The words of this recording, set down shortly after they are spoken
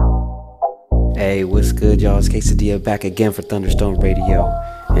Hey, what's good, y'all? It's Quesadilla back again for Thunderstone Radio.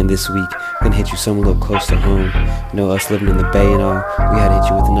 And this week, gonna hit you something a little close to home. You know, us living in the Bay and all, we gotta hit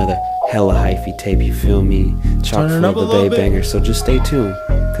you with another Hella Hypjy Tape, you feel me? Chock full of the Bay bangers, so just stay tuned,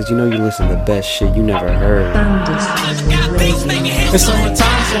 cause you know you listen to the best shit you never heard. It's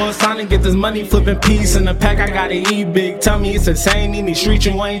summertime, so it's time to get this money, flipping peace in the pack. I gotta eat big. Tell me it's insane in these streets,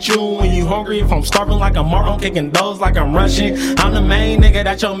 you ain't you. When you hungry, if I'm starving like I'm Martin, kicking doors like I'm Russian. I'm the main nigga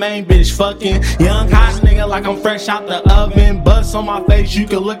that your main bitch fucking. Young hot nigga like I'm fresh out the oven. Bust on my face, you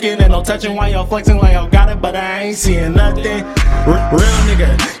can look it and no touching while you're flexing like I got it, but I ain't seeing nothing. Real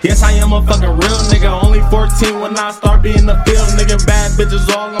nigga, yes I am a fucking real nigga. Only 14 when I start being the field, nigga. Bad bitches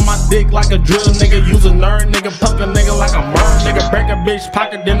all on my dick like a drill, nigga. Use a nerd, nigga. Poke a nigga like a murder, nigga. Break a bitch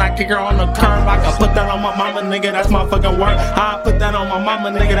pocket, then I kick her on the curb. I can put that on my mama, nigga. That's my fucking word. I put that on my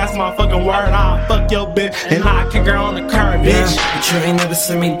mama, nigga. That's my fucking word. I fuck your bitch and I kick her on the curb, bitch. But you ain't never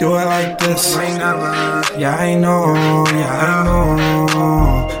seen me do it like this. Yeah, I know, yeah, I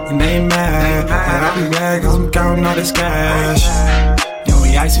know. And they mad, but I be mad cause I'm counting all this cash. Yo,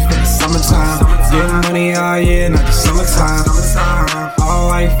 we icy for the summertime. Getting money all year, not the summertime. All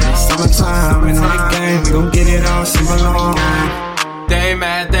white for the summertime. And on the game, we gon' get it all summer long. They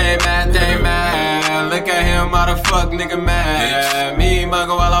mad, they mad, they mad. Look at him, how the fuck nigga mad. Me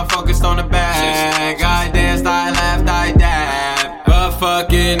muggle while I'm focused on the bag. I dance, I laugh, I dab. But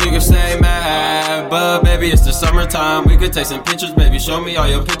fuck it, niggas stay mad. But baby, it's the summertime. We could take some pictures, baby. Show me all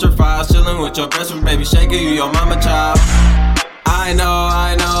your picture files. Chillin' with your best friend, baby. Shake it, you your mama child. I know,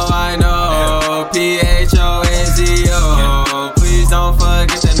 I know, I know. PHONZO. Please don't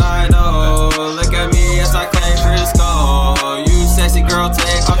forget that I know. Look at me as I claim Frisco. You sexy girl,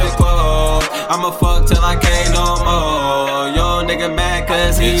 take off your clothes. I'ma fuck till I can't no more. Yo, nigga mad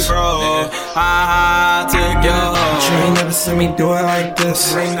cause he broke. Ha took your hoe. But you ain't never seen me do it like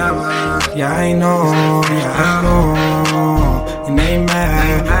this. Yeah, I know, yeah, I know. And they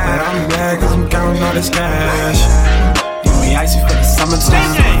mad, but I'm glad cause I'm counting all this cash. Icy for the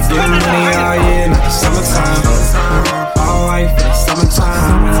summertime. Getting money all year, not the summertime. All white for the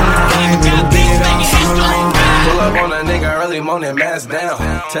summertime. We gon' get it all summer long. Pull up on a nigga early morning, mask down.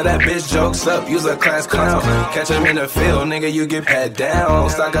 Tell that bitch jokes up, use a class clown. Catch him in the field, nigga, you get pat down.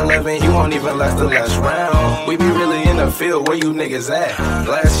 Stock 11, you won't even last the last round. We be really in the field, where you niggas at?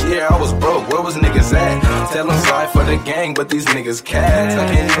 Last year I was broke, where was niggas at? Tell them sorry for the gang, but these niggas cats. I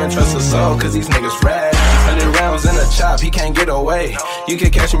can't even trust a soul, cause these niggas rats. 100 rounds in a chop, he can't get away. You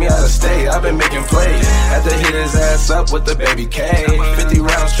can catch me out of state, I've been making plays. Had to hit his ass up with the baby K. 50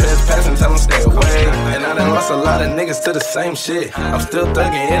 rounds trespassing, tell him stay away. And I done lost a lot of niggas to the same shit. I'm still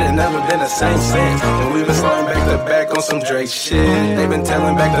thugging, it ain't never been the same since. And we been slowing back to back on some Drake shit. They been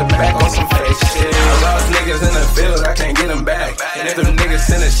telling back to back on some fake shit. I lost niggas in the field, I can't get them back. And if them niggas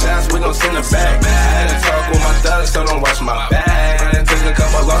sending shots, we gon' send them back. I had to talk with my thugs, so don't watch my back. I done took a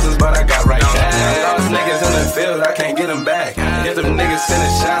couple losses, but I got right back. I lost niggas in the field, I can't get them back. If them niggas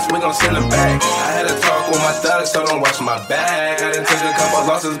sending shots, we gon' send them back. I had to talk with my thugs, so don't watch my back. I done took a couple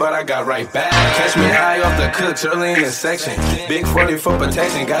losses, but I got right back. Catch me high off the cooks early in the section. Big 40 for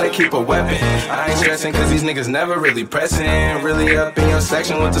protection, gotta keep a weapon. I ain't stressing cause these niggas never really pressing. Really up in your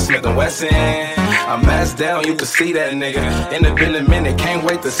section with the Smith & Wesson. I'm masked down, you can see that nigga. In the been a minute, can't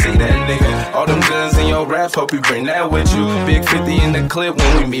wait to see that nigga. All them guns in your raps, hope you bring that with you. Big 50 in the clip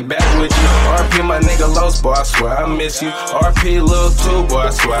when we meet back with you. RP my nigga Los, boy, I swear I miss you. RP Lil 2, boy, I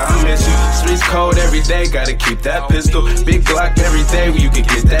swear I miss you. Streets cold every day, gotta keep that pistol. Big Glock every day, you can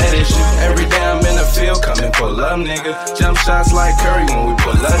get that issue. Every day I'm in the field, come and pull up, nigga. Jump shots like Curry when we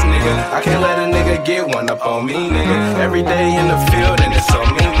pull up, nigga. I can't let a nigga get one up on me, nigga. Every day in the field and it's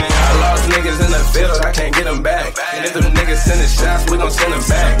on me, nigga. I lost niggas in the field, I can't get them back. And if them niggas sending shots, we gon' send them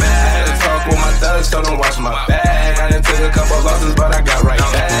back. I had to talk with my thugs, so don't watch my back. I done took a couple losses, but I got right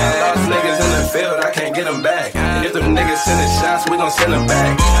back. I lost niggas in the field, I can't get them back. And if them niggas sending shots, we gon' send them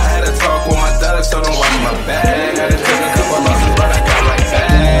back. I had to talk with my thugs, so don't watch my back. I done took a couple losses, but I got right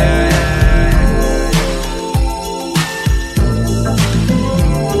back.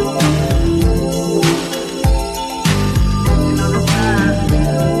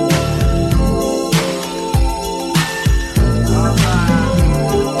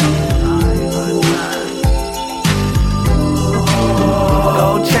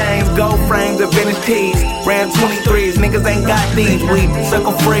 Gold chains, gold frames, and vintage tees. Ran 23s, nigga. niggas ain't got these. We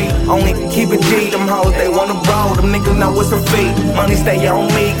sucker free, only keep it G. Them hoes, they wanna roll, them niggas know it's a fee. Money stay on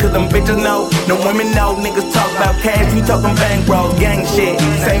me, cause them bitches know. No women know, niggas talk about cash, we talking bankrolls, gang shit.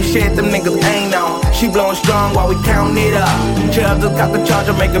 Same shit, them niggas ain't on. She blowing strong while we counting it up. Chubb just got the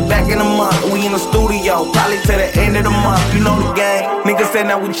charger, make it back in a month. We in the studio, probably to the end of the month. You know the gang, niggas say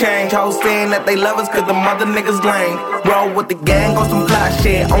that we change. Hoes saying that they love us cause the mother niggas lame. Roll with the gang on some fly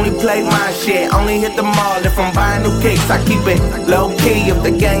shit, only play my shit, only hit the mall if I'm buying new kicks. I keep it low key if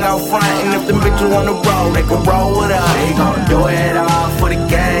the gang out front, and if the bitches wanna roll, they can roll with us. They gon' do it all for the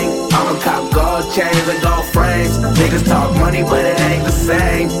gang. I'ma cop gold chains and gold frames. Niggas talk money, but it ain't the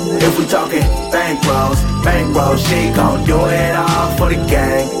same. If we talking bankrolls, she gon' do it all for the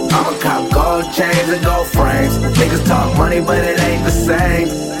gang. I'ma cop gold chains and gold frames. Niggas talk money, but it ain't the same.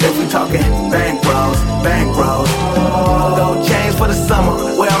 If we talking bankrolls. Gold chains for the summer,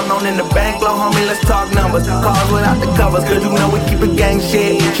 well known in the bank, low homie, let's talk numbers. Cars without the covers, cause you know we keep it gang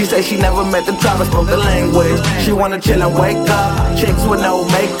shit. She say she never met the tribe, spoke the language. She wanna chill and wake up, chicks with no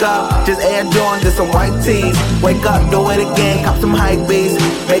makeup, just Air Jordans and some white tees. Wake up, do it again, cop some hype beats.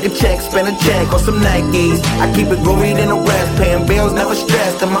 Make a check, spend a check on some Nikes. I keep it groovy than the rest, paying bills, never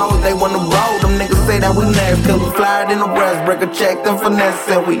stressed. Them hoes, they wanna roll, them niggas say that we next, cause we flyer than the rest. Break a check, then finesse,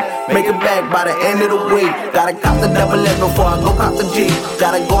 and we make it back by the end of the week. Gotta cop the double X before I go cop the G.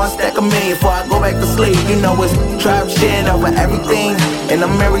 Gotta go and stack a million before I go back to sleep. You know it's trap shit over everything, and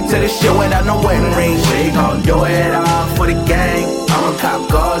I'm married to this shit without no wedding ring. She gon' do it all for the gang. I'ma cop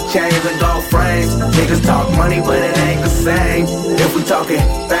gold chains and gold frames. Niggas talk money, but it ain't the same. If we talking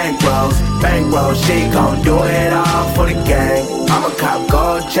bankrolls, she gon' do it all for the gang. I'ma cop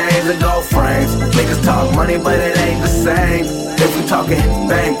gold chains and gold frames. Niggas talk money, but it ain't the same. If we talking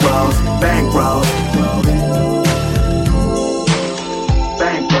bankrolls.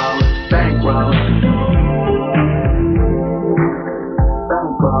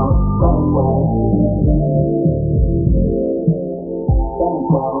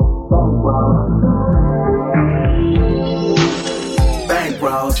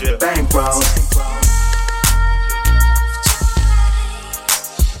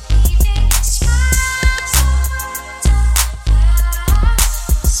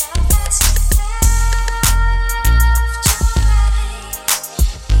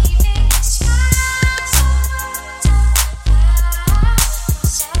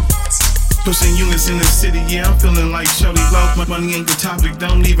 Pushing units in the city, yeah, I'm feeling like Shorty Low. My money ain't the topic,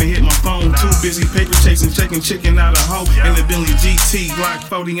 don't even hit my phone. Too busy paper chasing, checking chicken out of hoe. In the Bentley GT, Glock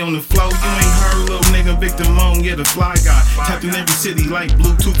 40 on the floor. You ain't heard, little nigga, Vic Damone, yeah, the fly guy. Tapped in every city like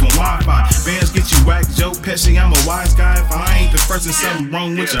Bluetooth and Wi-Fi. Bands get you whacked, Joe Pesci, I'm a wise guy. If I ain't the first, then something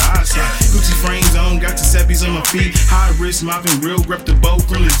wrong with your eyesight. Gucci frames on, got Giuseppe's on my feet. High risk, mopping real, rep the boat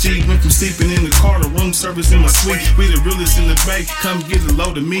from the G. Went from sleeping in the car to room service in my suite. We the realest in the bay, come get a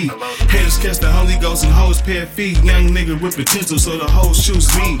load of me. Haters catch the Holy Ghost and hoes pay a fee. Young nigga with potential, so the hoes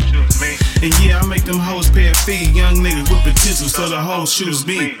shoots me. And yeah, I make them hoes pay a fee. Young nigga with potential, so the hoes shoots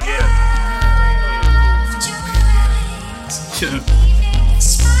me. Yeah.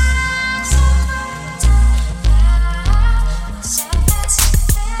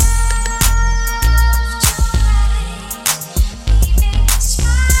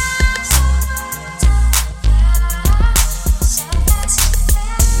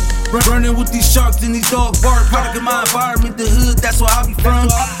 Running with these sharks and these dogs bark. Product of my environment, the hood, that's where I be from.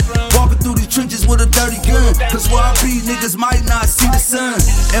 Walking through these trenches with a dirty gun. Cause where I be, niggas might not see the sun.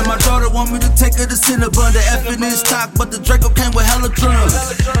 And my daughter want me to take her to Cinnabon. The F in this stock, but the Draco came with hella drums.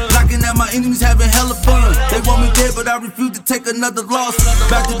 Knocking at my enemies, having hella fun. They want me dead, but I refuse to take another loss.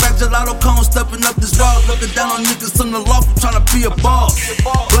 Back to back gelato cone, stepping up this rock. Looking down on niggas on the loft, I'm trying to be a boss.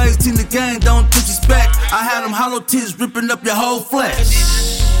 Blaze team the gang, don't disrespect. I had them hollow tits ripping up your whole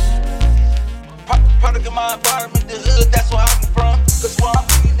flesh. Product of my environment, the hood, that's where I be from. Cause where I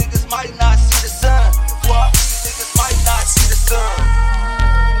be, niggas might not see the sun. Where I be, niggas might not see the sun.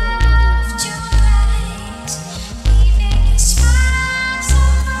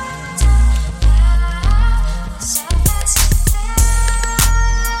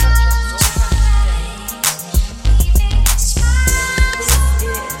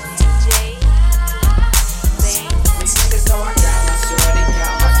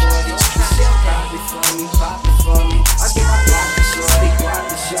 I get my block, shorty,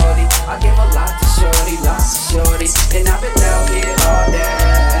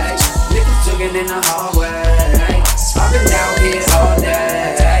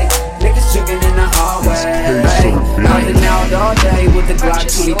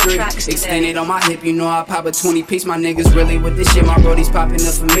 Glock 23 extended on my hip, you know I pop a 20 piece. My niggas really with this shit, my brodies popping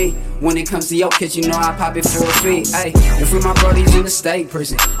up for me. When it comes to your kitchen, you know I pop it for a fee. Ayy, and free my brodies in the state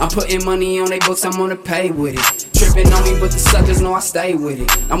prison. I'm putting money on they books, I'm on the pay with it. Tripping on me, but the suckers know I stay with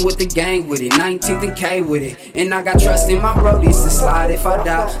it. I'm with the gang with it, 19th and K with it. And I got trust in my brodies to slide if I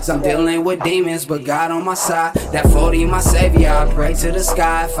die. Cause I'm dealing with demons, but God on my side. That 40 my savior, I pray to the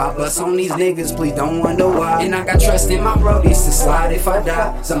sky. If I bust on these niggas, please don't wonder why. And I got trust in my brodies to slide if I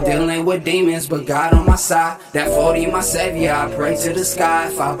die. Cause I'm dealing with demons, but God on my side. That 40 my savior, I pray to the sky.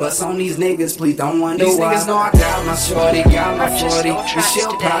 If I bust on these niggas, please don't wonder why. These niggas know I got my shorty, got my 40. And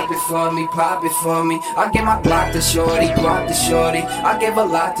she'll pop it for me, pop it for me. I get my Glock to shorty, Glock to shorty. I give a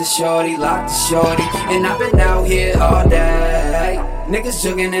lot to shorty, lot to shorty. And I've been out here all day, niggas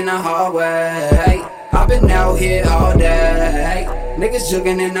jugging in the hallway. I've been out here all day, niggas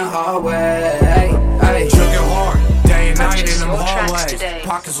jugging in the hallway. Jugging hard, day and night in them hallways.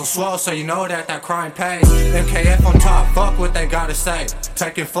 Pockets will swell, so you know that crime pays. MKF on top, fuck what they gotta say.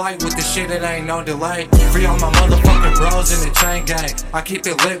 Taking flight with the shit, it ain't no delay. Free all my motherfucking bros in the chain gang. I keep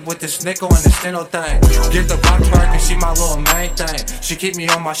it lit with this nickel and the steno thing. Get the block twerking, she my little main thing. She keep me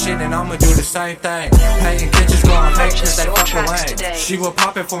on my shit and I'ma do the same thing. Hating bitches going fake cause they fucking lame. She will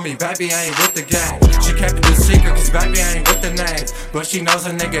pop it for me, baby, I ain't with the game. She kept it a secret cause baby, I ain't with the names. But she knows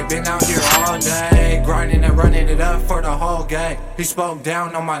a nigga been out here all day, grinding and running it up for the whole gang. He spoke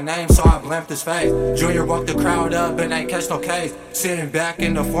down on my name, so I blamped his face. Junior woke the crowd up and ain't catch no case. Sitting back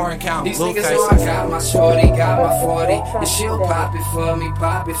in the foreign count, these blue niggas faces. know I got my shorty, got my 40. And she'll pop it for me,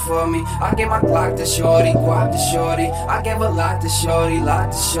 pop it for me. I give my Glock to shorty, Glock to shorty. I give a lot to shorty,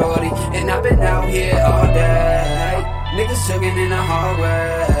 lot to shorty. And I've been out here all day, niggas jugging in the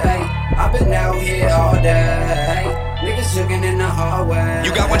hallway. I've been out here all day, niggas jugging in the hallway.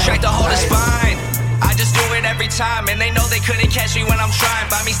 You got one track to hold a spine. I just do it every time, and they know they couldn't catch me when I'm trying.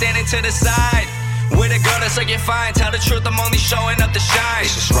 By me standing to the side with a girl that's looking fine. Tell the truth, I'm only showing up to shine.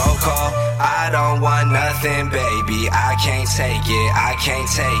 It's just roll call. I don't want nothing, baby. I can't take it, I can't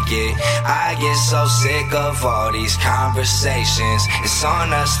take it. I get so sick of all these conversations. It's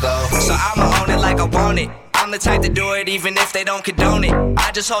on us though, so I'ma own it like I want it. I'm the type to do it even if they don't condone it.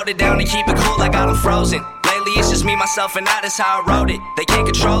 I just hold it down and keep it cool like I done frozen. Lately it's just me, myself, and I, that's how I wrote it. They can't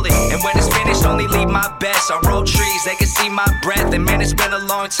control it, and when it's finished, only leave my best. I roll trees, they can see my breath. And man, it's been a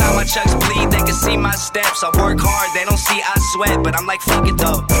long time, my chucks bleed, they can see my steps. I work hard, they don't see I sweat, but I'm like, fuck it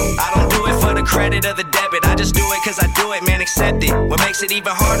though. I don't do it for the credit or the debit, I just do it cause I do it, man, accept it. What makes it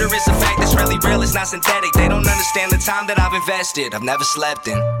even harder is the fact it's really real, it's not synthetic. They don't understand the time that I've invested, I've never slept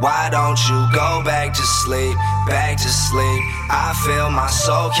in. Why don't you go back to sleep, back to sleep? I feel my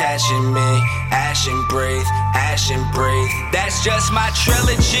soul catching me, ash and breathe, ash and breathe. That's just my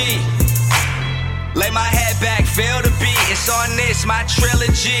trilogy. Lay my head back, feel the beat. It's on this, my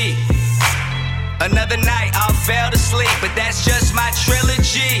trilogy. Another night, I'll fail to sleep, but that's just my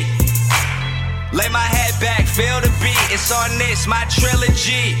trilogy. Lay my head back, feel the beat. It's on this, my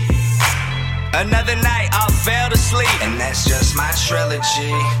trilogy. Another night, I'll fail to sleep, and that's just my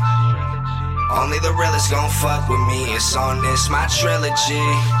trilogy. Only the realest gon' fuck with me. It's on this, my trilogy.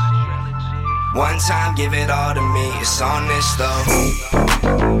 One time, give it all to me. It's on this though.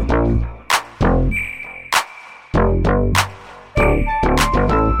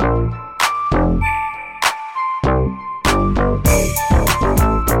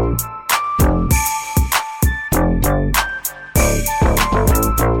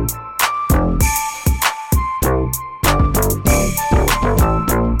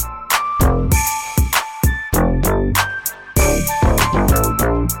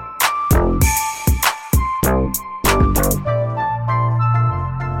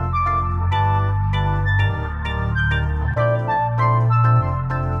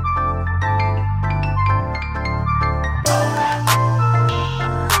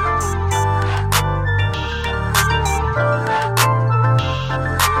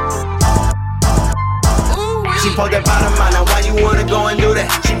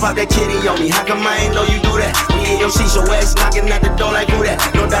 That kitty on me, how come I ain't know you do that? We in your seat, your ass knocking at the door like who that?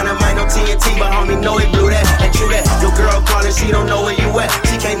 No dynamite, no TNT, but homie know he blew that. And true that, your girl calling, she don't know where you at.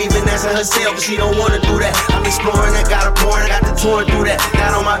 She can't even answer herself, but she don't wanna do that. I'm exploring that, got her pouring, got the touring through that.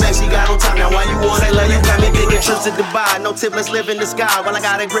 Got on my back, she got on top, now why you want that? Love you got me taking trips to Dubai, no tip, let's live in the sky. While I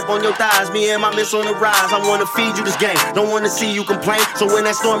got a grip on your thighs, me and my miss on the rise. I wanna feed you this game, don't wanna see you complain. So when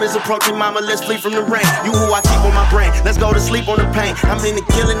that storm is approaching, mama, let's flee from the rain. You who I keep on my brain, let's go to sleep on the pain. I'm in the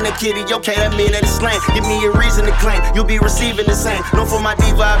killing that kitty, okay, that mean that it's slang. Give me a reason to claim, you'll be receiving the same. No for my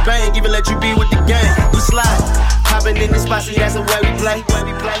diva, I bang, even let you be with the gang. We slide, hopping in the spot, see that's the way we play.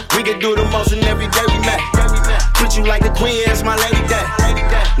 We can do the most and every day we make. treat you like a queen, it's my lady day.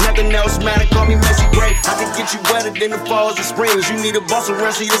 Nothing else matter, call me Messi Gray. I can get you wetter than the falls and springs. You need a boss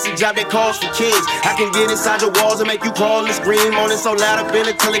around, see this a job that calls for kids. I can get inside your walls and make you crawl and scream. On it so loud up in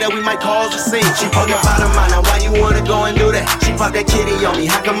the telly that we might cause a scene. She on your bottom mind, now why you wanna go and do that? She pop that kitty on me,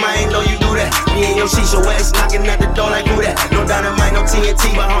 how come I ain't know you do that? Me and your shisha wax knocking at the door like who that? No dynamite, no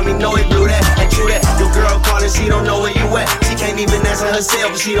TNT, but homie know it blew that. Hey, true that, your girl calling, she don't know where you at. She can't even answer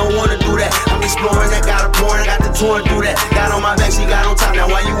herself, she don't wanna do that. I'm exploring that, got her pouring, got the touring through that. Got on my back, she got on top, now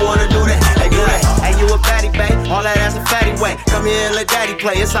why you wanna do that? Hey, do that, hey, you a fatty, babe, all that ass a fatty way. Come here and let daddy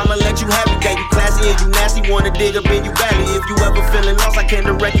play, it's I'ma let you have it, day. You classy and you nasty, wanna dig up in you badly. If you ever feeling lost, I can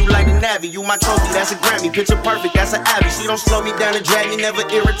direct you like a Navy. You my trophy, that's a Grammy, picture perfect, that's an Abby. She don't slow me down and drag me, never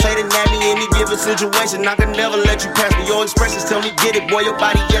irritated, nab me. Any given situation, I can never let you pass me. Your expressions tell me get it, boy, your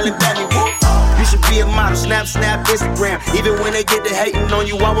body yelling at me. Woo! You should be a model, snap, Instagram. Even when they get to hating on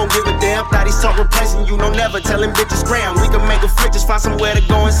you, I won't give a damn. Thought he's talk replacing you, no never telling bitches scram. We can make a flick, just find somewhere to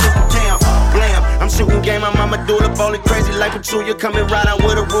go and sit the cam. Blam, I'm shooting game, my mama do it, bowling crazy like Petulia. Coming right out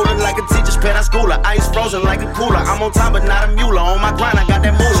with a ruler like a teacher's pet, I schooler. Ice frozen like a cooler, I'm on time but not a mule. On my grind, I got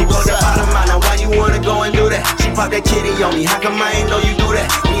that moolah. She goes up out of mind, now why you wanna go and do that? She pop that kitty on me, how come I ain't know you do that?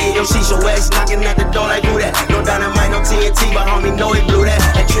 Me and your shisha wax knocking at the door like who that? No dynamite, no TNT, but homie know it blew that.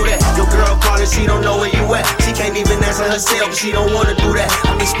 Hey, true that, your girl calling, she don't know where you at. She can't even answer herself, she don't wanna do that.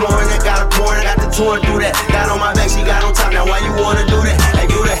 I'm exploring that, got her pouring, got the touring through that. Got on my back, she got on top, now why you wanna do that? Hey,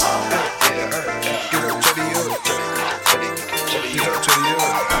 do that.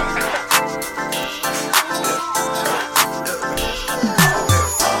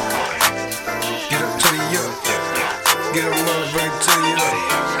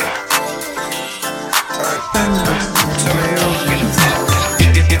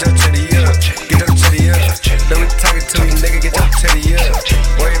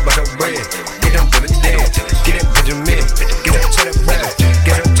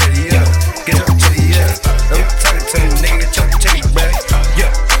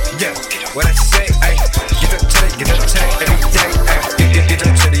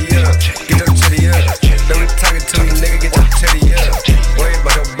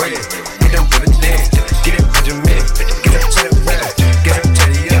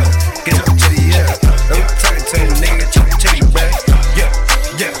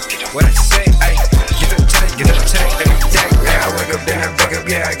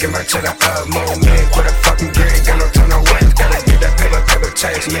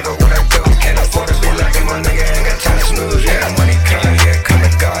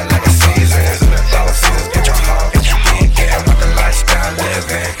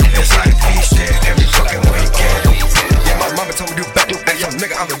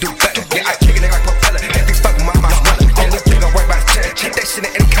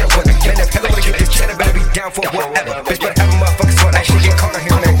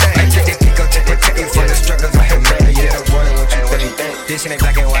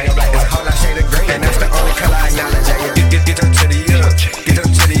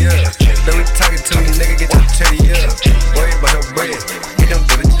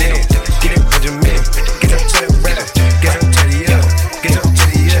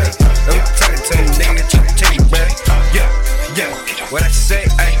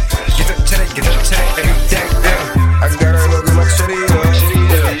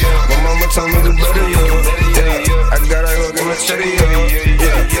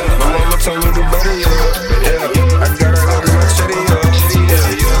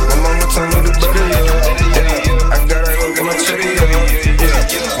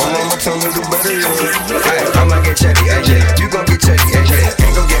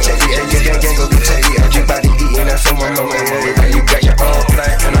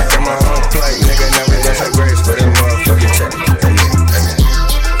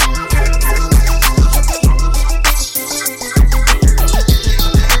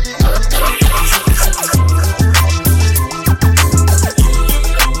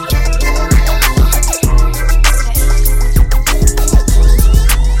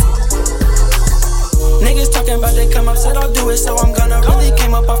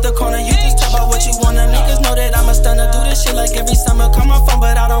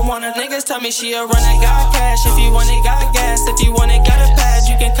 She a run that got cash. If you want it, got gas. If you want it, got a pad.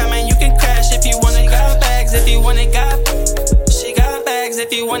 You can come and you can crash. If you want it, got bags. If you want it, got. She got bags.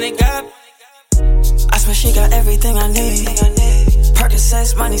 If you want it, got. I swear she got everything I need.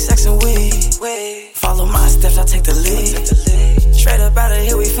 Percocets, money, sex, and weed. Follow my steps, I take the lead. Straight up out of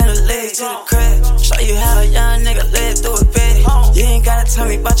here, we finna lead to the crib. Show you how a young nigga live through a bit. You ain't gotta tell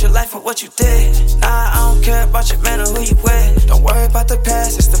me about your life and what you did. Nah, I don't care about your man or who you with. Don't worry about the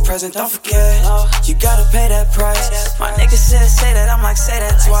past, it's the present, don't forget. You gotta pay that price. My niggas said say that, I'm like say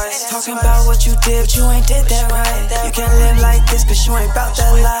that twice. Talking about what you did, but you ain't did that right. You can't live like this cause you ain't bout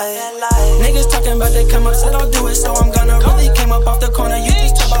that life. Niggas talking about they come up, said I'll do it, so I'm gonna really came up off the corner. You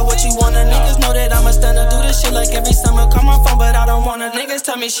just talk about what you wanna. Niggas know that I'm a stunner, do this shit like every summer. Call my phone, but I don't wanna. Niggas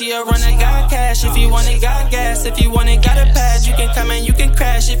tell me she a runner, got cash. If you want it, got gas. If you want it, got a pad. You can come and you can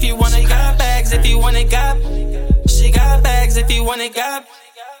crash. If you want it, got bags. If you want it, got. She got bags. If you want it, got.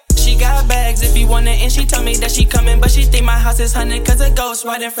 She got bags if you want it, and she told me that she coming, but she think my house is haunted cause a ghost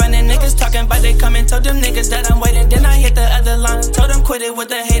right in front of niggas talking about they coming. Told them niggas that I'm waiting, then I hit the other line. Told them quit it with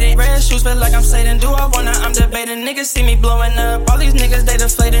the hating. Red shoes feel like I'm Satan. Do I wanna? I'm debating. Niggas see me blowing up. All these niggas they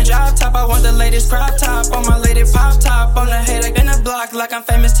deflating. Drop top, I want the latest crop top. On my lady pop top. On the hater in the block like I'm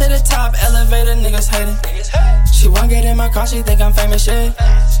famous to the top. Elevator niggas hating. She won't get in my car, she think I'm famous shit.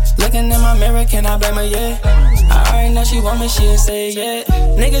 Looking in my mirror, can I blame her? Yeah. I already know she want me, she'll say yeah.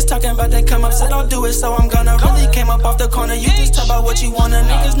 Niggas talking about they come up, said I'll do it, so I'm gonna really came up off the corner. You just talk about what you wanna.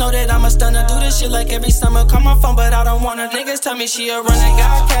 Niggas know that I'm a stunner, do this shit like every summer. Call my phone, but I don't wanna. Niggas tell me she a runner,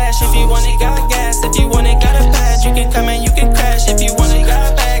 got cash. If you want it, got gas. If you want it, got a pad. You can come and you can crash. If you want it,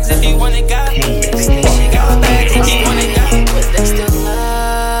 got bags. If you want it, got. She got bags. If you want it, got. Would they still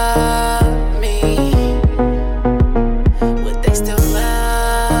love me? Would they still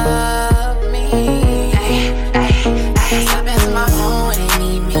love me? Stop answering my phone when they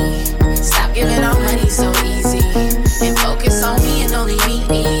need me. Stop giving out money so easy and focus on me and only me.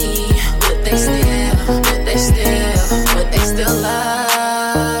 Would they still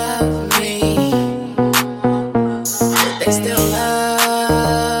love me? Would they still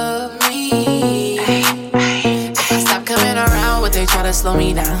love me? If I stop coming around, would they try to slow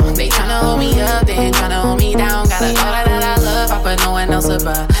me down? They tryna hold me up, they ain't tryna hold me down. Got a daughter that I love, I put no one else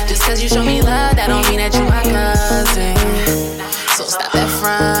above. Just cause you show me love, that don't mean that you my cousin. So stop that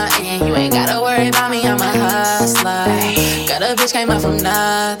front, and you ain't gotta worry about me, I'm a hustler. Got a bitch came up from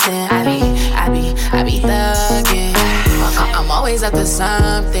nothing. I be thuggin'. I'm always up to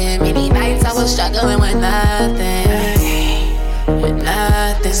something. Many nights I was struggling with nothing.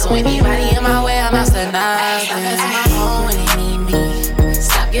 So anybody in my way, I'm out to nothing. Stop answering my phone when they need me.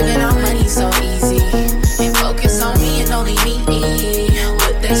 Stop giving out money so easy and focus on me and only me.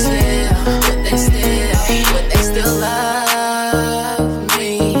 Would they still love me?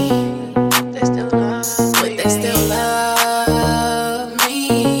 Would they still love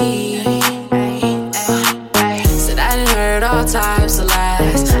me? Said I done heard all types of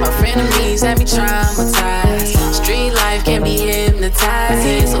lies. My frenemies had me traumatized. Street life can be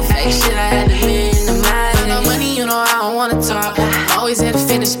hypnotizing, so fake shit I had to minimize. No money, you know I don't wanna talk. I'm always here to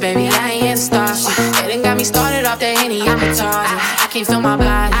finish, baby, I ain't here to start. They done got me started off that Henny, I'm retarded. I can't feel my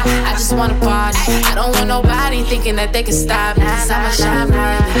body, I just wanna party. I don't want nobody thinking that they can stop me, cause I'm a shot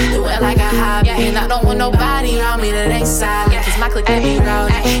worthy, do it like a hobby. And I don't want nobody around me that ain't solid, cause my clique they be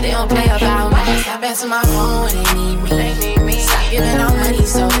rowdy, they don't play about me. Stop answering my phone when they need me. Stop giving out money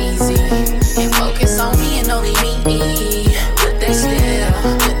so easy and focus on me and only me. Would they still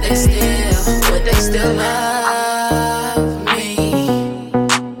love me? Would they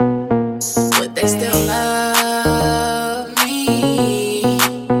still love me?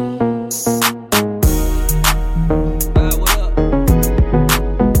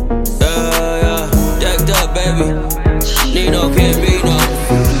 Yeah, decked up, baby. Nino can't be no.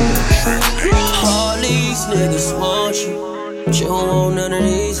 All these niggas want you, but you don't want none of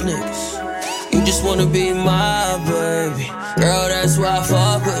these niggas. You just wanna be my baby, girl, that's why I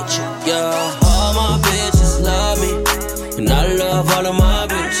fuck with you, yeah. All my bitches love me, and I love all of my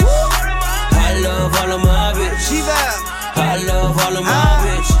bitches. I love all of my bitches. G-Val. I love all of my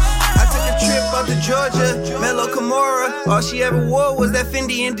bitches. I took a trip up to Georgia, met Lil Kimora. All she ever wore was that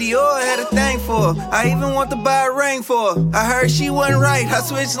Fendi and Dior. Had a thing for her. I even want to buy a ring for her. I heard she wasn't right, I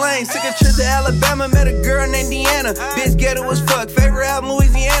switched lanes. Took a trip to Alabama, met a girl named Deanna. Bitch ghetto as fuck, favorite out in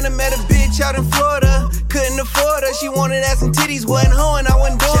Louisiana. Met a bitch out in Florida, couldn't afford her. She wanted ass and titties, wasn't hoeing, I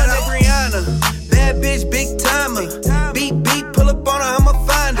wasn't doing it. Brianna, bad bitch, big timer. Beat, pull up on her, I'ma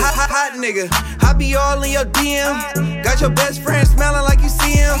find her. Hot nigga, I be all in your DM. Got your best friend smelling like you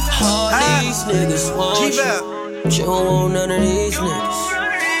see him. All these niggas want G-Val. you, but you don't want none of these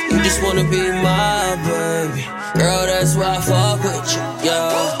niggas. You just wanna be my baby, girl, that's why I fuck with you,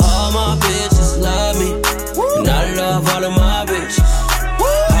 yeah. All my bitches love me, and I love all of my bitches.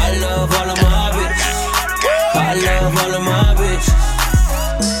 I love all of my bitches. I love all of my bitches.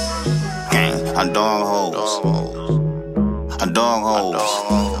 Gang, I'm dog hoes. I'm dog hoes.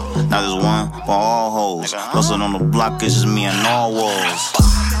 Not just one, but all hoes. Hustling on the block, it's just me and all walls.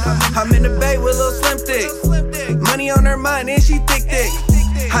 I'm in the bay with Lil Slim Thick. Money on her mind and she thick.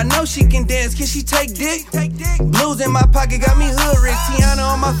 I know she can dance, can she take dick? Blues in my pocket got me hood rich. Tiana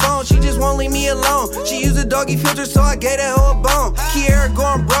on my phone, she just won't leave me alone. She used a doggy filter, so I gave that hoe a bone. Kiara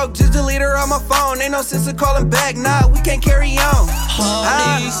going broke, just delete her on my phone. Ain't no sense in calling back, nah, we can't carry on.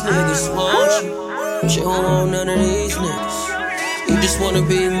 All these niggas want you, but you don't want none of these niggas. You just wanna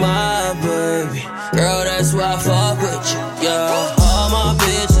be my baby, girl, that's why I fuck with you, yeah. All my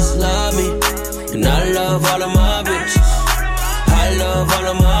bitches love me, and I love all of my bitches. I love all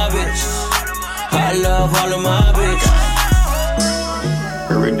of my bitches. I love all of my bitches.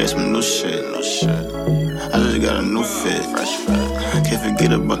 Rick, that's some new shit. I just got a new fit. Can't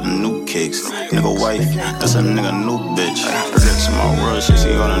forget about the new kicks. Nigga wife, that's a nigga new bitch. Rick's in my world, she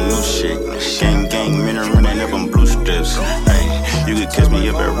see all the new shit. Gang, men are running up on blue strips. Hey, you could kiss me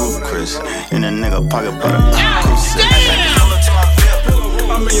up at Roof Chris. In a nigga pocket, but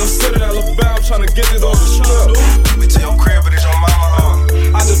I'm in your city, Alabama, tryna get this off the strip. We to your crib, but it's your mama,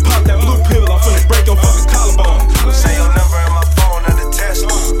 I just popped that blue pill, I'm finna break your fucking collarbone. Say your number in my phone under test.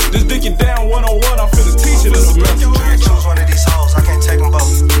 Just dick it down 101, I'm finna teach you this semester. Choose one of these hoes, I can't take them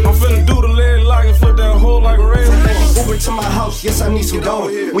both. I'm finna do the leg lock and flip that hole like a red. Uber to my house, yes I need some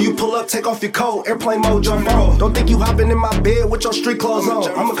dough. When you pull up, take off your coat, airplane mode, jump on. Don't think you hopping in my bed with your street clothes on.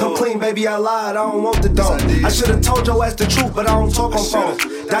 I'ma come clean, baby, I lied, I don't want the dome. I should've told your ass the truth, but I don't talk on phone.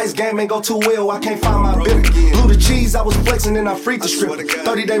 Dice game ain't go too well, I can't find my bill. Blew the cheese, I was flexing and I freed the script.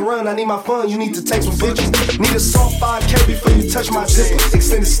 30-day run, I need my fun, you need to take some pictures. Need a soft 5K before you touch my zipper.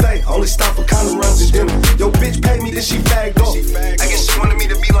 Extended stay, only stop for condom runs and dinner. Yo bitch paid me, then she fagged off. I guess she wanted me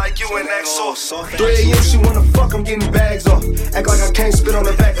to be like you and act soft. 3 a.m. she wanna fuck, I'm getting bags off. Act like I can't spit on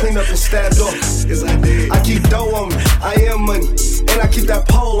her back, clean up and stabbed off. I keep dough on me, I am money. And I keep that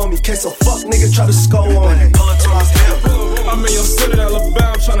pole on me, case a fuck nigga try to score on me. Pull up to my field. I'm in your city,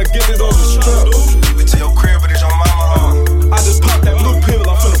 Alabama, tryna get this off the strip. We to your crib, but it's your mama, I just popped that blue pill,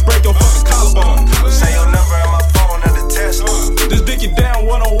 I'm finna break your fucking collarbone. Say your number in my phone under test. Just dick it down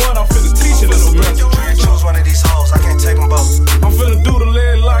 101, I'm finna teach you this semester. Choose one of these hoes, I can't take them both. I'm finna do the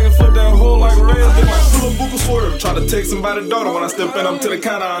leg lock and flip that hole like a red. Pull a buka swerve, try to take somebody's daughter. When I step in, I'm to the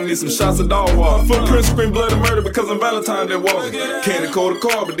counter, I need some shots of dog water. Footprints scream blood and murder because I'm Valentine's Day walking. Candy coated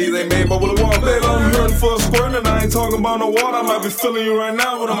car, but these ain't made by with a wall. Baby, I'm hurting for a squirt and I ain't talking about no water. I might be feeling you right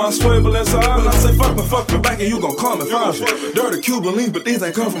now, but I'm on sway, but that's alright. When I say fuck me back and you gon' call me Fauci. Dirty Cuban links, but these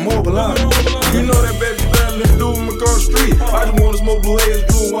ain't come from Moebanggga. You know that baby better than do with McCarr Street. I just wanna smoke blue haze,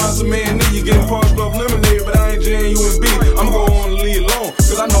 blue wine, some man knee. You getting parched off lemonade, but I ain't J and you and B. I'm gon' on the lead alone,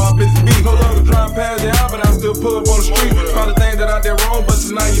 cause I know I'm busy B. No longer driving past your house, but I still pull up on the street. Probably think that I did wrong, but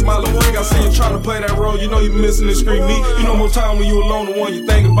tonight you my little freak. I see you trying to play that role, you know you missing the street meet. You know more time when you alone, the one you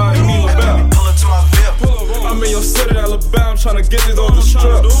think about is me, LaBelle. Pull up to my field. I'm in your city, Alabama, tryna get this off the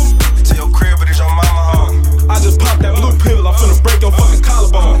strip. To your crib, but it's your mama, I just popped that blue pill, I'm finna break your fucking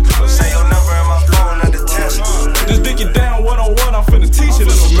collarbone. Say your number in my phone under test. Just dick it down 101, I'm finna teach you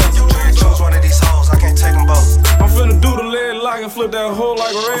this semester. Choose one of these hoes, I can't take them both. I'm finna do the leg lock and flip that hole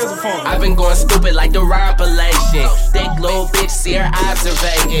like a razor phone. I've been going stupid like the rhympalation. Thick little bitch, see her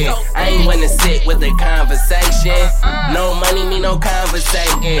observating. I ain't wanna sit with a conversation. No money, me no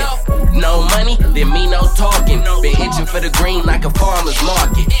conversating. No money, then me no talking. Been itching for the green like a farmer's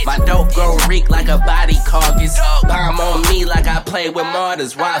market. My dope gon' reek like a body carcass. Bomb on me like I play with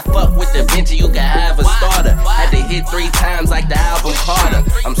martyrs. Why fuck with the bench, you can have a starter. Had to hit 3 times like the album Carter.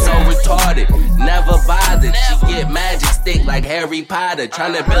 I'm so retarded, never bothered. She get magic stick like Harry Potter.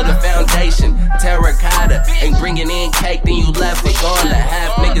 Tryna build a foundation, terracotta. Ain't bringing in cake, then you left for gone.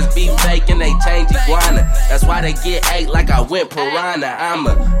 Half niggas be faking, they change iguana. That's why they get ate like I went piranha. I'm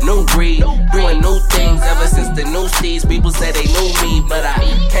a new breed, doing new things ever since the new steeds. People say they knew me, but I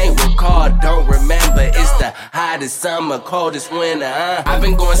can't recall, don't remember. It's the hottest summer, coldest winter, I've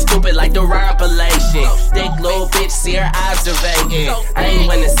been going stupid like the rhympalation. Thick little bitch, see her observating. I ain't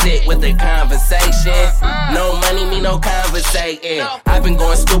wanna sit with a conversation. No money, me no conversating. I've been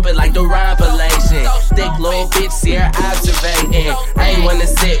going stupid like the rhympalation. Thick little bitch, see her observating. I ain't wanna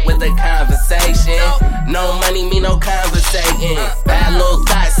sit with a conversation. No money, me no conversating. Bad little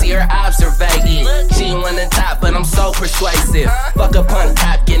thought, see her observating. She ain't wanna top, but I'm so persuasive. Fuck a punk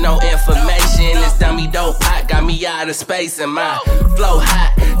cop, get no information. This dummy dope pot got me out of space, and my flow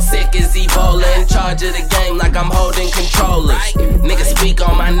hot, sick as Ebola. In charge of the game like I'm holding controllers. Niggas speak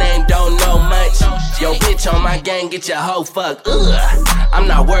on my name, don't know much. Yo bitch bitch on my gang, get your hoe fucked. Ugh. I'm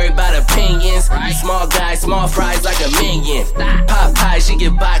not worried about opinions. You small guys, small fries like a minion. Popeye, she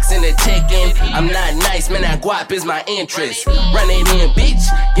get boxed in the chicken. I'm not nice, man, that guap is my interest. Run it in, bitch,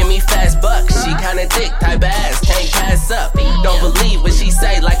 give me fast bucks. She kinda thick, type of ass, can't pass up. Don't believe what she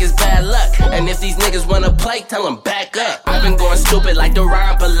say like it's bad luck. And if these niggas wanna play, tell them back up. I've been going stupid like the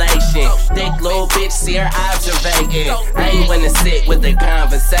rhympalation. Thick little bitch, see her observating. I ain't wanna sit with the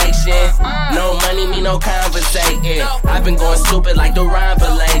conversation. No money, me no conversating. I've been going stupid like the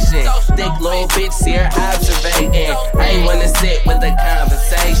rhympalation. Thick little bitch, see her observating. I ain't wanna sit with the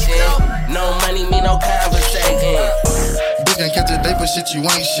conversation. No money, me no conversating. Bitch can't catch a day for shit you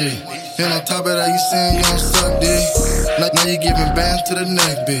ain't shit. And on top of that, you saying you don't suck dick. Now you giving bands to the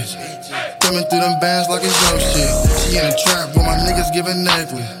neck, bitch. Coming through them bands like it's your shit. She in a trap where my niggas giving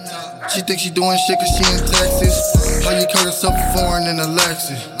necklace. She think she doing shit cause she in Texas. How you call yourself a foreign in a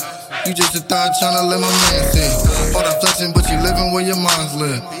Lexus? You just a thought tryna let my man sing. All that flexing, but you living where your moms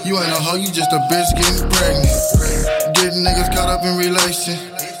live. You ain't a hoe, you just a bitch getting pregnant. Getting niggas caught up in relation.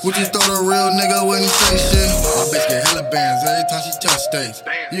 What you thought a real nigga wouldn't say shit? My bitch get hella bands every time she touch stage.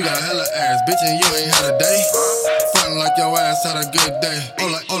 You got hella ass, bitch, and you ain't had a day. Frontin' like your ass had a good day.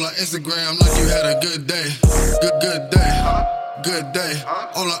 All on Instagram like you had a good day. Good day. Good day.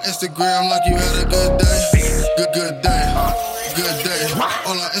 All on Instagram like you had a good day. Good day. Good day.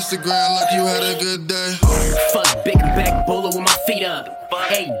 All on Instagram like you had a good day. Fuck big back bullet with my feet up.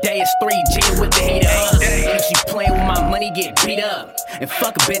 8 days, 3G with the heater. If she playin' with my money, get beat up. And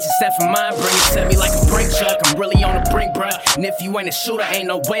fuck a bitch except for mine, bring it to me like a brink truck. I'm really on the brink, bruh. And if you ain't a shooter, ain't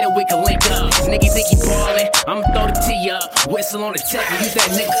no way that we can link up. This nigga think he ballin', I'ma throw the T up. Whistle on the tech and use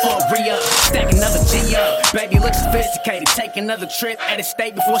that nigga for a re-up. Stack another G up. Baby look sophisticated. Take another trip at a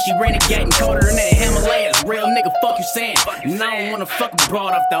state before she renegading. Colder than that Himalayas. Real nigga, fuck you saying. And I don't wanna fuck a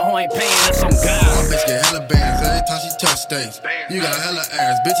broad off the hoe ain't paying us on God. My bitch get hella bands every time she touch stage. You got hella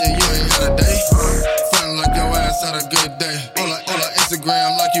ass, bitch, and you ain't had a day. Frontin' like your ass had a good day. All on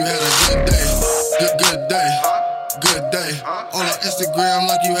Instagram like you had a good day. Good day. Good day. All on Instagram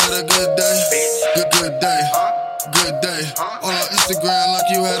like you had a good day. Good day. Good day. All on Instagram like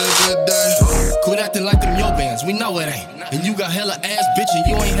you had a good day. Quit acting like them yo bands, we know it ain't. And you got hella ass, bitch, and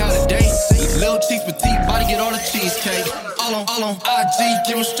you ain't had a day. Lil cheeks, petite body, get all the cheesecake. All on IG,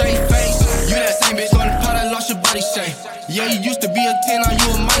 give him straight face. You that same bitch on the pot, I lost your body shape. Yeah, you used to be a 10, now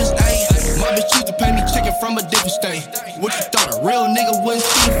you a -8. My bitch used to pay me chicken from a different state. What you thought, a real nigga wouldn't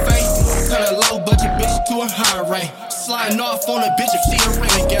see the face? Turn a low budget bitch to a high rate. Sliding off on a bitch if she a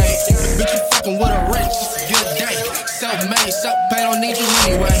renegade. Bitch, you fucking with a rich, it's a good day. Self-made, self-paid, don't need you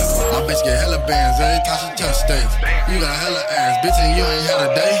anyway. My bitch get hella bands every time she touch stage. You got hella ass, bitch, and you ain't had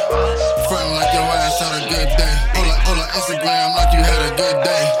a day. Frontin' like your ass had a good day. All on Instagram like you had a good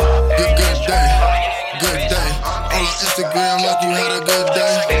day. Good day. Good day. All on Instagram like you had a good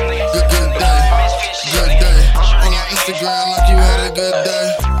day. Good day. Good day. All on Instagram like you had a good day.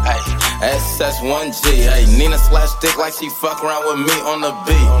 SS1G, hey, Nina slash dick like she fuck around with me on the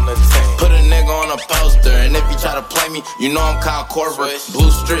beat. Put a nigga on a poster, and if he try to play me, you know I'm Kony Korver.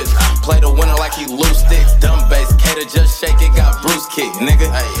 Blue strips, play the winner like he loose sticks. Dumb bass, cater, just shake it, got Bruce kick, nigga.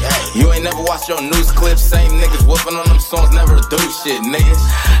 You ain't never watched your news clips, same niggas whooping on them songs, never do shit, nigga.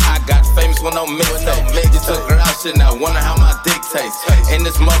 I got famous with no mixtape. You took her out, shit, now wonder how my dick tastes. In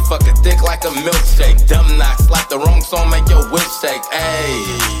this motherfucker thick like a milkshake. Dumb knocks, like the wrong song, make your whip shake.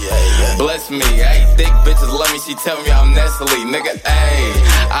 Ayy, bless me, ayy. Thick bitches love me, she tell me I'm Nestle, nigga. Ayy,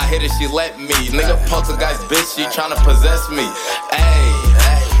 I hit her, she let me. Nigga, poltergeist bitch, she tryna possess me.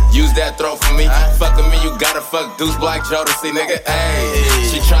 Ayy, use that throat for me. Fuckin' me, you gotta fuck Deuce Black Jodeci, nigga.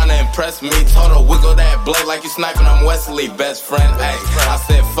 Ayy, she tryna impress me. Told her wiggle that blade like you sniping. I'm Wesley, best friend. Ayy, I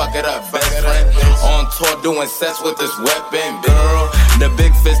said fuck it up, best friend. On tour doing sets with this weapon, girl. The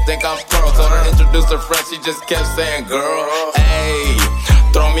big fist think I'm Pearl. Told her introduce her friend, she just kept saying, girl. Ayy,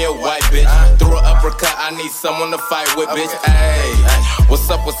 throw me a white bitch. Through an uppercut, I need someone to fight with, bitch. Ayy, what's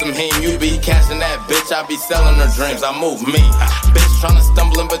up with some heme? You be cashing that bitch, I be selling her dreams. I move me, bitch tryna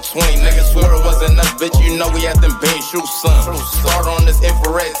stumble in between. Niggas swear it wasn't us, bitch. You know we had them beans, shoot some. Start on this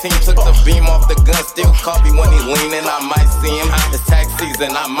infrared team, took the beam off the gun. Still copy when he leanin', I might see him. It's tax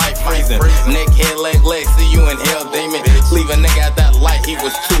season, I might freeze him. Neck, head, leg, see you in hell, demon. Leave a nigga at that light, he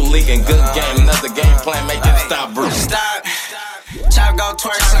was too leaking. Good game, another game plan, make it stop, bro. Stop. Chop go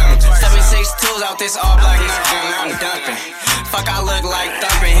twerk something. 7.62s out this all black nothing. I'm dumping. Fuck, I look like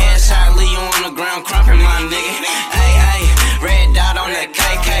thumping. Headshot, leave you on the ground crumping, my nigga. Hey, hey, red dot on the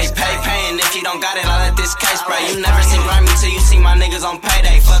KK. Pay, and if you don't got it, I let this case spray. You never seen grimy till you see my niggas niggas on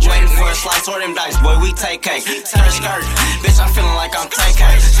payday. Fuck waiting for a slice or them dice, boy, we take cake. Skirt, bitch, I'm feeling like I'm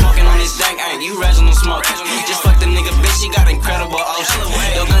TK. Smoking on this dank, ain't you Reginald smoking? Just fuck the nigga, bitch, she got incredible ocean.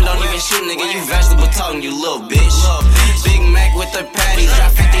 Your gun don't even shoot, nigga, you vegetable toting, you little bitch. Big Mac with the patties,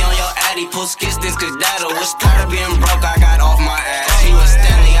 drop 50 on your addy. Pull skits, this skedaddle. Was tired of being broke, I got off my ass. He was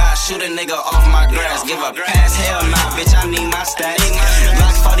Stanley, I shoot a nigga off my grass. Give a pass, hell nah, bitch, I need my stats.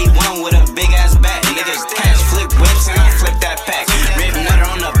 Glock 41 with a big ass back. Niggas cash flip whips and I flip that pack. Rip nutter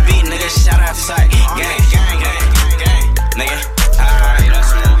on the beat, nigga, shout out sight. Gang, gang, gang, gang, nigga.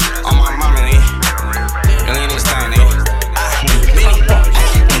 On my mama, nigga. Really in this thing, nigga.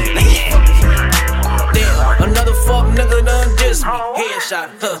 Damn, another fuck nigga done diss me. Headshot,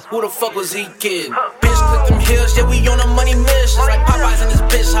 who the fuck was he kidding? Bitch, click them hills, yeah, we on a money mission. Like Popeyes in this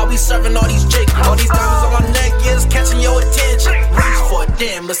bitch, how we serving all these chicks. All these diamonds on my neck, yeah, it's catching your attention. Reach for it,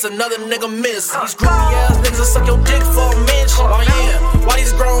 damn, it's another nigga missing. These groovy ass niggas will suck your dick for a mention. Oh yeah, why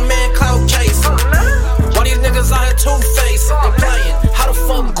these grown men clout chasing? Why these niggas out here two-facing? They playing, how the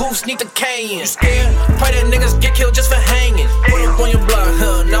fuck goofs need the K in? You scared? Pray that niggas get killed just for hanging. Put up on your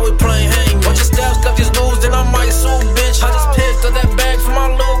block, now we playing hanging. Watch your steps, cut these lose, then I might sue, bitch. I just picked up that bag for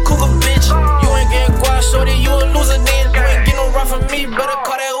my little cougar, bitch. You ain't getting quiet, shorty, you a loser then. You ain't get no ride from me, better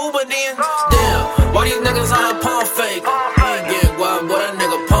call that Uber then. Damn, why these niggas out here pump fake? You ain't getting quiet, boy, that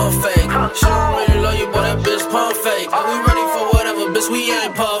nigga pump fake. She don't really love you, boy, that bitch pump fake. Are we ready for whatever, bitch, we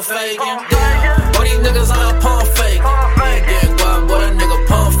ain't pump fake. Damn, why these niggas out here pump fake? You ain't getting quiet, boy, that nigga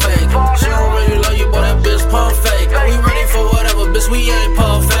pump fake. She don't really love you, boy, that bitch pump fake. Are we ready for whatever, bitch, we ain't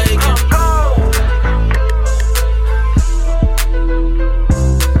pump fake.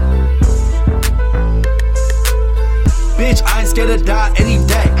 Bitch, I ain't scared to die any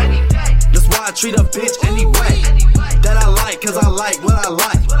day. That's why I treat a bitch anyway. That I like, cause I like what I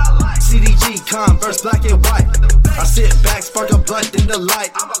like. CDG, Converse, black and white. I sit back, spark a blunt in the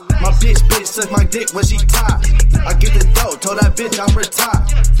light. My bitch suck my dick when she tied. I get the dough, told that bitch I'm retired.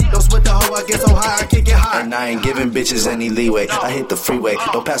 Don't sweat the hoe, I get so high, I can't get high. And I ain't giving bitches any leeway. I hit the freeway,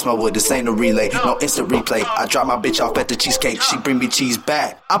 don't pass my wood, this ain't a relay. No instant replay, I drop my bitch off at the cheesecake. She bring me cheese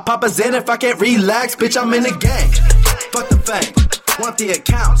back. I pop a Zen if I can't relax, bitch, I'm in the gang. Fuck the fame, want the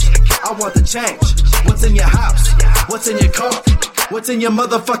accounts, I want the change. What's in your house? What's in your car? What's in your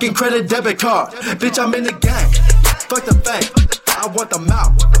motherfucking credit debit card? Bitch, I'm in the gang. Fuck the fame, I want the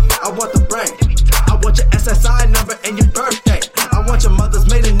mouth, I want the brain. I want your SSI number and your birthday. I want your mother's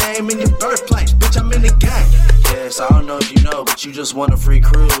maiden name and your birthplace. Bitch, I'm in the gang. Yes, I don't know if you know, but you just want a free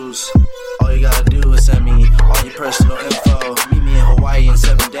cruise. All you gotta do is send me all your personal info. Meet me in Hawaii in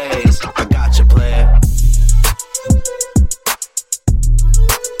 7 days.